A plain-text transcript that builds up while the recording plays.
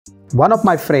One of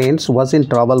my friends was in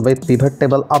trouble with pivot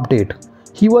table update.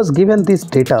 He was given this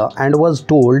data and was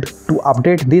told to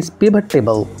update this pivot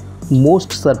table.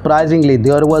 Most surprisingly,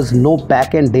 there was no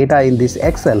backend data in this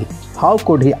Excel. How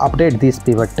could he update this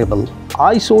pivot table?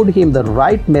 I showed him the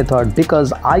right method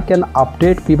because I can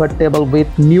update pivot table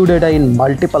with new data in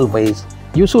multiple ways.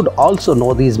 You should also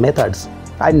know these methods.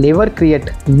 I never create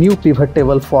new pivot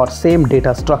table for same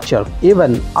data structure.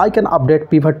 Even I can update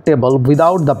pivot table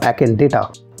without the backend data.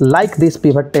 Like this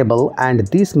pivot table and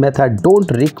this method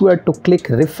don't require to click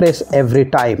refresh every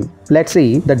time. Let's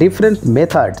see the different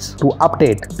methods to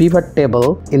update pivot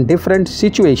table in different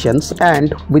situations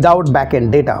and without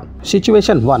backend data.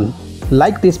 Situation 1.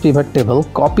 Like this pivot table,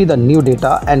 copy the new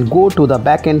data and go to the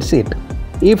backend sheet.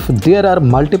 If there are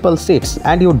multiple sheets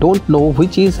and you don't know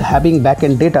which is having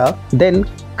backend data, then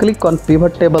click on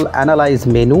pivot table analyze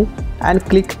menu and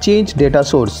click change data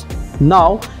source.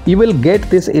 Now you will get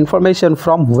this information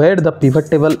from where the pivot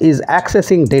table is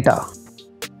accessing data.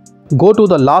 Go to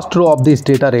the last row of this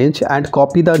data range and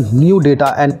copy the new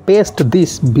data and paste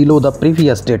this below the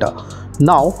previous data.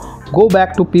 Now go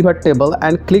back to pivot table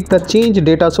and click the change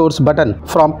data source button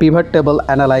from pivot table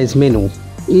analyze menu.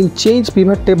 In change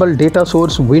pivot table data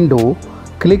source window,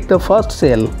 click the first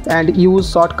cell and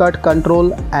use shortcut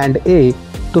Ctrl and A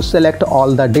to select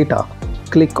all the data.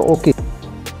 Click OK.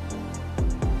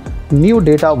 New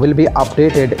data will be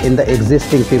updated in the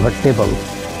existing pivot table.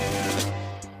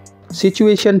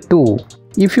 Situation 2.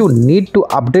 If you need to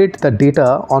update the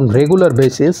data on regular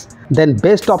basis, then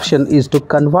best option is to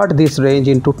convert this range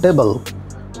into table.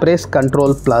 Press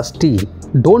Ctrl plus T.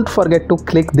 Don't forget to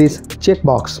click this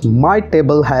checkbox. My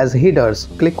table has headers.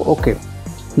 Click OK.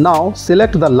 Now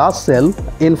select the last cell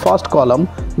in first column,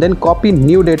 then copy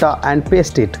new data and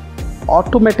paste it.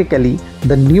 Automatically,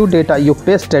 the new data you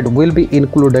pasted will be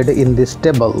included in this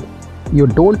table. You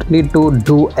don't need to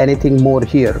do anything more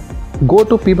here. Go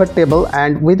to pivot table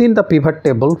and within the pivot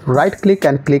table, right click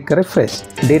and click refresh.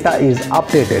 Data is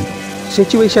updated.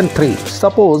 Situation 3.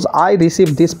 Suppose I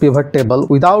receive this pivot table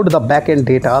without the backend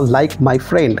data like my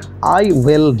friend. I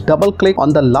will double click on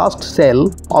the last cell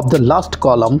of the last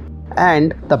column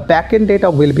and the backend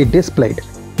data will be displayed.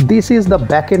 This is the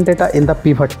backend data in the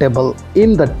pivot table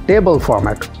in the table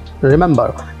format.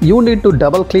 Remember, you need to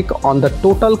double click on the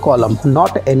total column,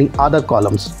 not any other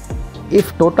columns.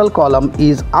 If total column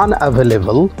is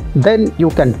unavailable, then you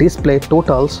can display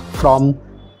totals from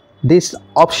this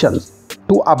option.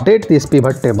 To update this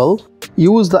pivot table,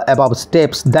 use the above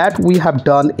steps that we have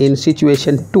done in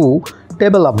situation 2,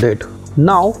 table update.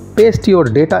 Now paste your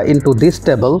data into this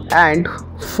table and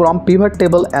from pivot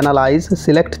table analyze,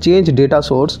 select change data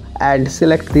source and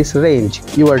select this range.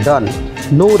 You are done.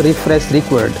 No refresh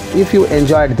required. If you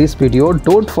enjoyed this video,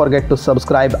 don't forget to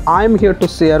subscribe. I am here to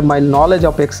share my knowledge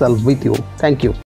of Excel with you. Thank you.